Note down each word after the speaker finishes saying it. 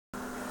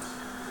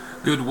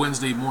Good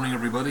Wednesday morning,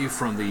 everybody,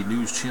 from the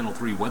News Channel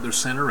 3 Weather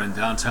Center in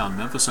downtown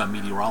Memphis. I'm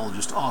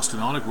meteorologist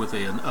Austen Onek with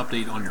an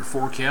update on your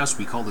forecast.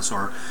 We call this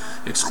our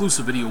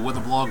exclusive video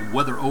weather blog,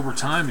 Weather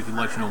Overtime. If you'd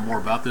like to know more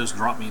about this,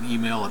 drop me an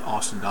email at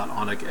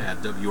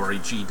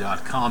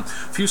austin.onek@WREG.com. A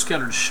few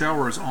scattered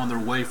showers on their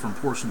way from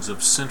portions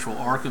of central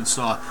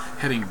Arkansas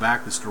heading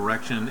back this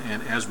direction,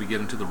 and as we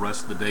get into the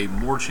rest of the day,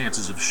 more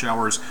chances of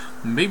showers,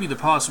 maybe the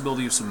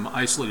possibility of some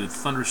isolated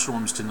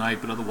thunderstorms tonight,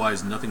 but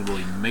otherwise nothing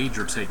really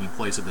major taking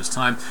place at this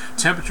time.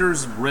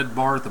 Temperatures, red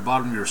bar at the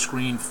bottom of your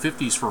screen,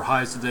 50s for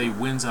highs today,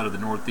 winds out of the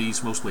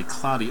northeast, mostly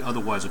cloudy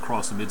otherwise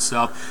across the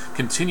mid-south.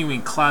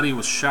 Continuing cloudy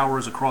with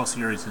showers across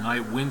the area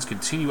tonight. Winds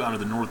continue out of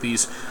the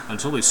northeast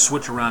until they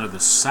switch around to the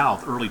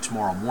south early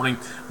tomorrow morning,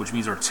 which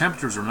means our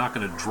temperatures are not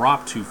going to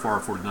drop too far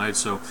for tonight.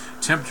 So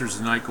temperatures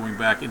tonight going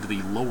back into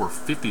the lower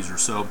 50s or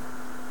so,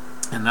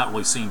 and not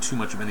really seeing too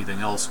much of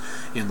anything else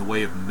in the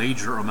way of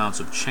major amounts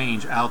of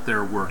change out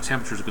there where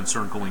temperatures are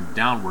concerned going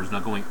downwards. Now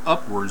going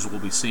upwards, we'll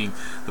be seeing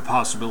the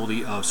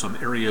possibility of some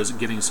areas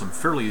getting some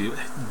fairly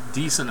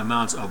decent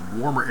amounts of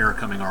warmer air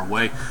coming our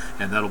way,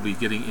 and that'll be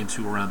getting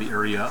into around the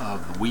area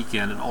of the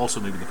weekend, and also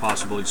maybe the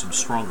possibility of some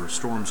stronger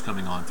storms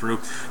coming on through.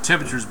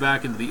 Temperatures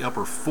back into the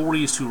upper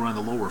 40s to around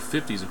the lower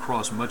 50s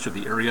across much of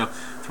the area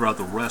throughout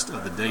the rest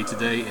of the day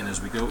today, and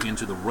as we go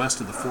into the rest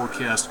of the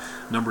forecast,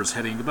 numbers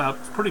heading about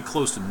pretty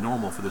close to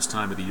normal for this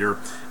time of the year,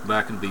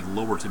 back in the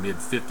lower to mid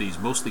 50s.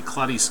 Mostly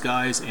cloudy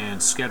skies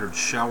and scattered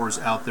showers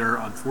out there,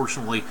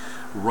 unfortunately,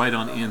 right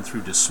on in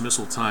through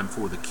dismissal time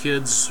for the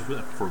kids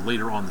for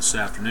later on this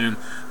afternoon.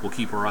 We'll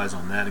keep our eyes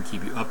on that and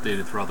keep you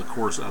updated throughout the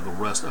course of the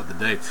rest of the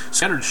day.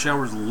 Scattered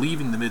showers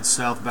leaving the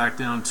mid-south back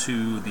down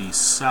to the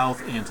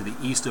south and to the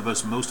east of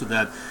us. Most of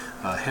that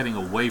heading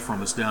away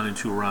from us down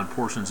into around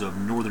portions of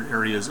northern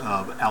areas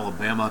of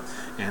Alabama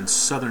and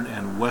southern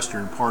and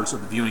western parts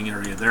of the viewing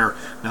area there.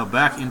 Now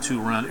back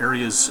into around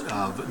areas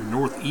of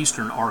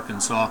northeastern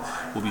Arkansas,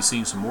 we'll be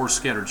seeing some more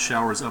scattered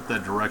showers up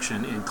that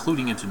direction,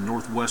 including into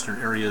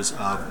northwestern areas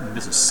of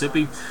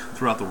Mississippi.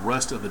 Throughout the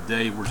rest of the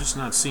day, we're just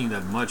not seeing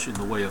that much in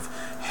the way of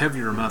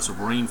heavier amounts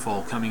of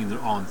rainfall coming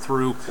on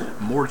through.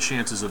 More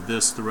chances of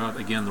this throughout,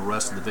 again, the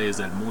rest of the day as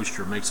that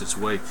moisture makes its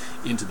way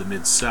into the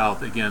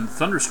mid-south. Again,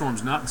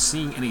 thunderstorms, not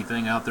seeing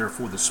anything out there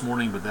for this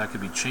morning, but that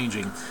could be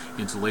changing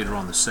into later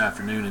on this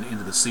afternoon and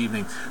into this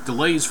evening.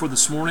 Delays for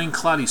this morning,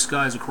 cloudy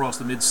skies across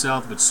the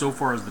mid-south, but so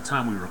far as the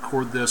time we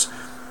record this,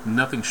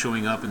 nothing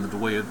showing up in the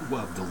way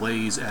of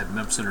delays at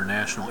Memphis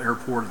International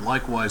Airport.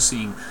 Likewise,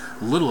 seeing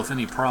little, if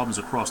any, problems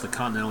across the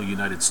continental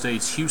United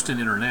States. Houston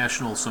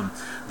International, some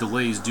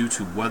delays due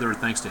to weather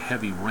thanks to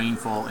heavy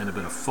rainfall and a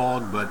bit of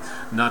fog, but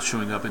not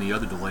showing up any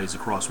other delays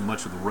across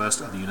much of the rest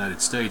of the United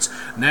States.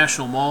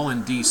 National Mall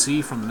in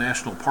D.C. from the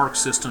National Park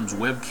System's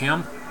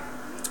webcam,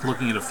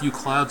 looking at a few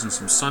clouds and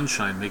some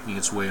sunshine making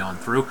its way on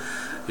through.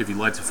 If you'd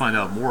like to find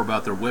out more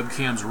about their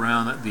webcams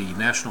around the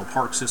National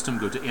Park System,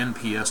 go to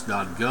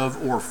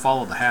nps.gov or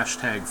follow the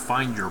hashtag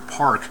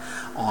FindYourPark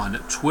on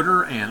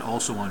Twitter and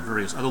also on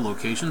various other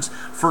locations.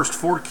 First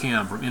Fort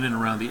Cam from in and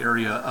around the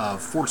area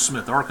of Fort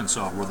Smith,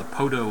 Arkansas, where the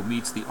Podo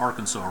meets the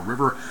Arkansas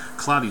River.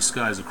 Cloudy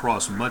skies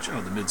across much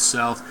of the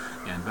Mid-South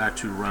and back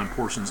to around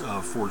portions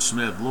of Fort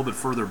Smith. A little bit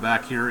further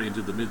back here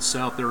into the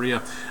Mid-South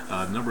area,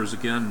 numbers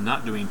again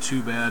not doing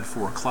too bad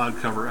for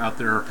cloud cover out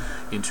there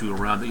into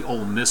around the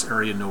Ole Miss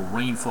area. No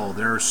rainfall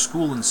there.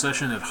 School in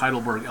session at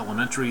Heidelberg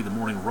Elementary. The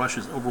morning rush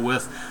is over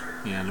with,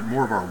 and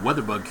more of our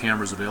WeatherBug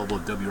cameras available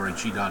at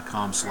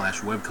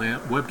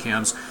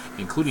WREG.com/webcams,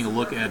 including a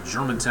look at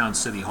Germantown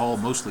City Hall,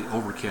 mostly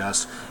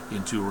overcast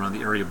into around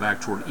the area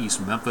back toward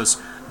East Memphis,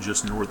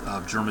 just north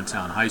of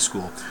Germantown High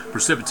School.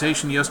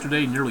 Precipitation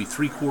yesterday, nearly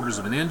 3/4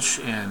 of an inch,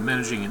 and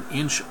managing an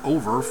inch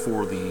over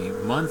for the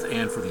month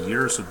and for the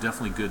year, so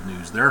definitely good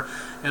news there.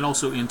 And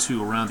also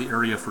into around the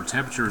area for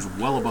temperatures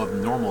well above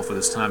normal for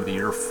this time of the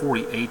year,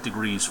 48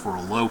 degrees for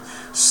a low,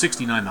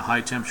 69 the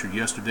high temperature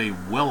yesterday,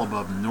 well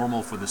above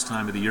normal for this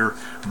time of the year,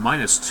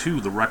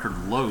 -2 the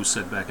record low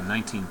set back in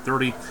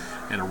 1930,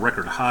 and a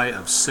record high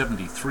of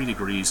 73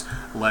 degrees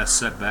last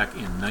set back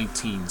in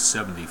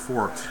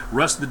 1974.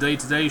 Rest of the day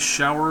today,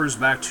 showers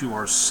back to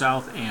our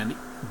south and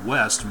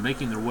west,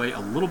 making their way a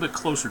little bit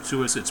closer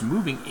to us. It's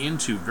moving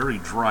into very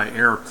dry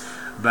air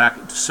back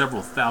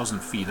several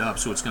thousand feet up,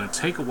 so it's going to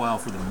take a while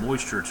for the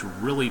moisture to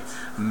really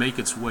make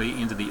its way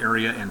into the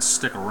area and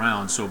stick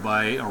around. So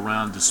by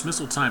around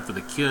dismissal time for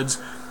the kids,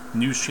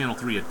 News Channel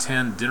 3 at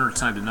 10, dinner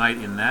time tonight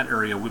in that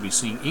area, we'll be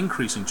seeing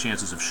increasing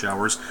chances of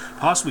showers,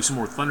 possibly some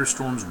more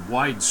thunderstorms,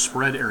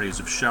 widespread areas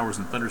of showers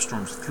and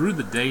thunderstorms through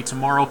the day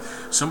tomorrow.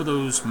 Some of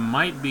those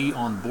might be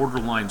on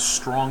borderline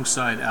strong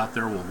side out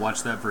there. We'll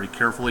watch that very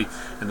carefully,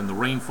 and then the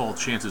rainfall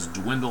chances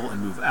dwindle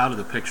and move out of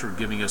the picture,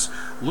 giving us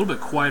a little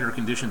bit quieter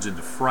conditions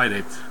into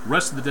Friday.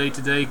 Rest of the day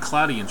today,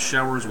 cloudy and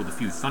showers with a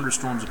few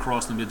thunderstorms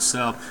across the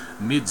mid-south,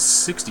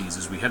 mid-60s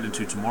as we head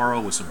into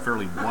tomorrow with some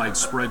fairly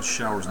widespread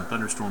showers and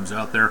thunderstorms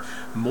out there.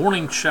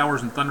 Morning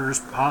showers and thunders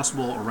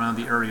possible around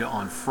the area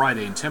on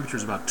Friday, and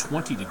temperatures about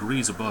 20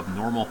 degrees above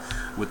normal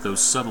with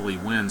those southerly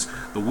winds.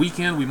 The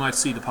weekend, we might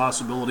see the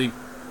possibility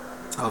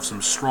of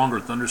some stronger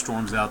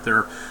thunderstorms out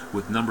there,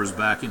 with numbers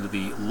back into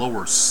the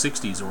lower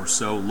 60s or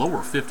so, lower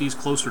 50s,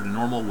 closer to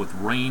normal, with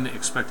rain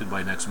expected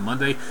by next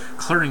Monday,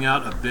 clearing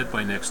out a bit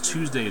by next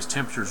Tuesday as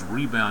temperatures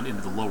rebound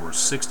into the lower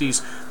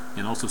 60s,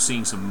 and also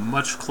seeing some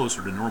much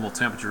closer to normal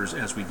temperatures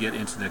as we get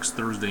into next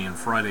Thursday and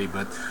Friday.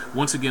 But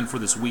once again, for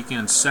this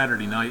weekend,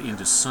 Saturday night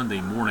into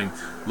Sunday morning,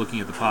 looking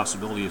at the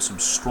possibility of some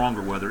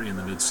stronger weather in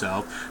the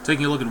Mid-South.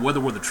 Taking a look at weather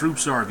where the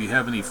troops are. If you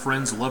have any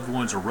friends, loved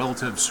ones, or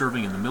relatives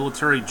serving in the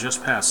military,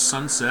 just past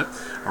sunset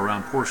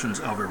around portions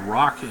of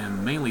Iraq,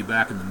 and mainly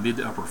back in the mid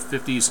to upper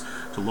 50s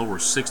to lower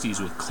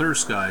 60s, with clear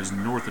skies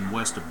north and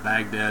west of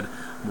Baghdad.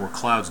 More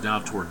clouds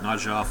down toward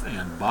Najaf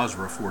and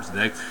Basra for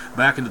today.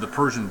 Back into the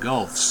Persian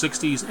Gulf,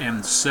 60s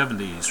and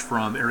 70s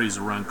from areas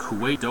around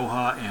Kuwait,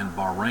 Doha, and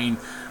Bahrain.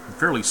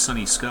 Fairly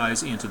sunny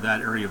skies into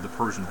that area of the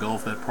Persian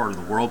Gulf, that part of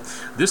the world.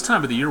 This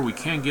time of the year, we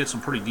can get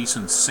some pretty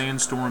decent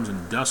sandstorms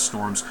and dust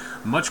storms.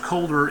 Much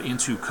colder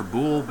into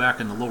Kabul, back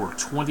in the lower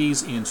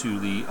 20s, into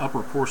the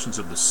upper portions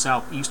of the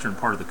southeastern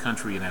part of the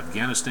country in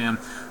Afghanistan.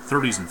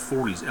 30s and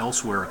 40s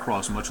elsewhere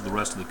across much of the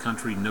rest of the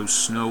country. No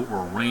snow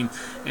or rain.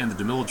 And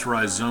the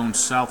demilitarized zone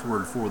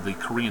southward for the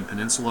Korean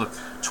Peninsula,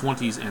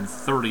 20s and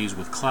 30s,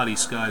 with cloudy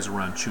skies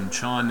around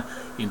Chuncheon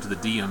into the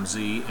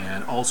DMZ,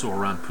 and also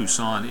around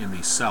Busan in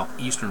the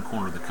southeastern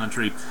corner of the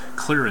country.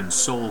 Clear in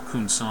Seoul,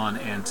 Kunsan,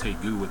 and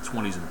Daegu, with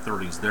 20s and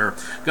 30s there.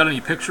 Got any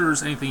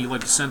pictures, anything you'd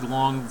like to send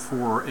along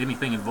for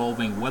anything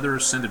involving weather,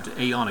 send it to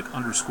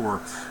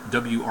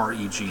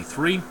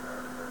Aonic_WREG3.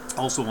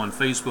 Also on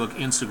Facebook,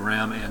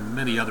 Instagram, and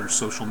many other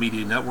social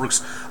media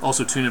networks.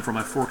 Also tune in for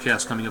my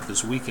forecast coming up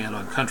this weekend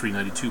on Country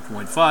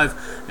 92.5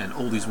 and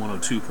Oldies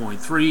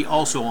 102.3.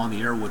 Also on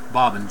the air with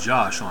Bob and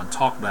Josh on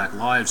Talkback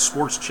Live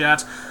Sports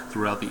Chat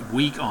throughout the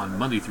week on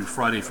Monday through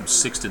Friday from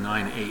 6 to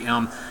 9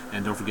 a.m.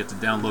 And don't forget to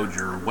download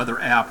your weather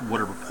app,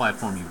 whatever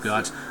platform you've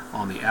got,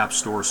 on the App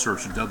Store.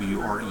 Search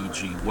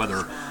WREG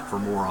Weather for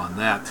more on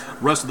that.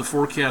 Rest of the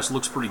forecast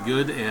looks pretty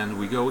good, and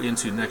we go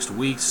into next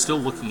week still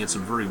looking at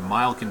some very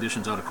mild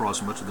conditions out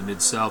across much of the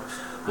Mid-South.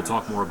 We'll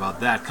talk more about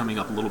that coming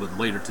up a little bit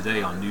later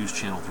today on News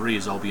Channel 3,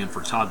 as I'll be in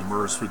for Todd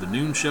Demers through the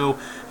noon show,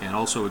 and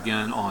also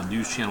again on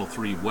News Channel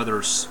 3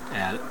 weathers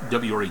at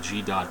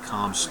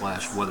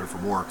WREG.com/weather for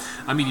more.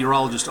 I'm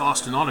meteorologist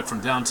Austen Onek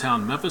from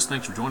downtown Memphis.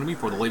 Thanks for joining me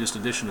for the latest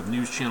edition of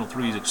News Channel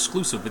 3's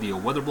exclusive video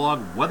weather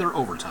blog, Weather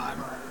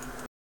Overtime.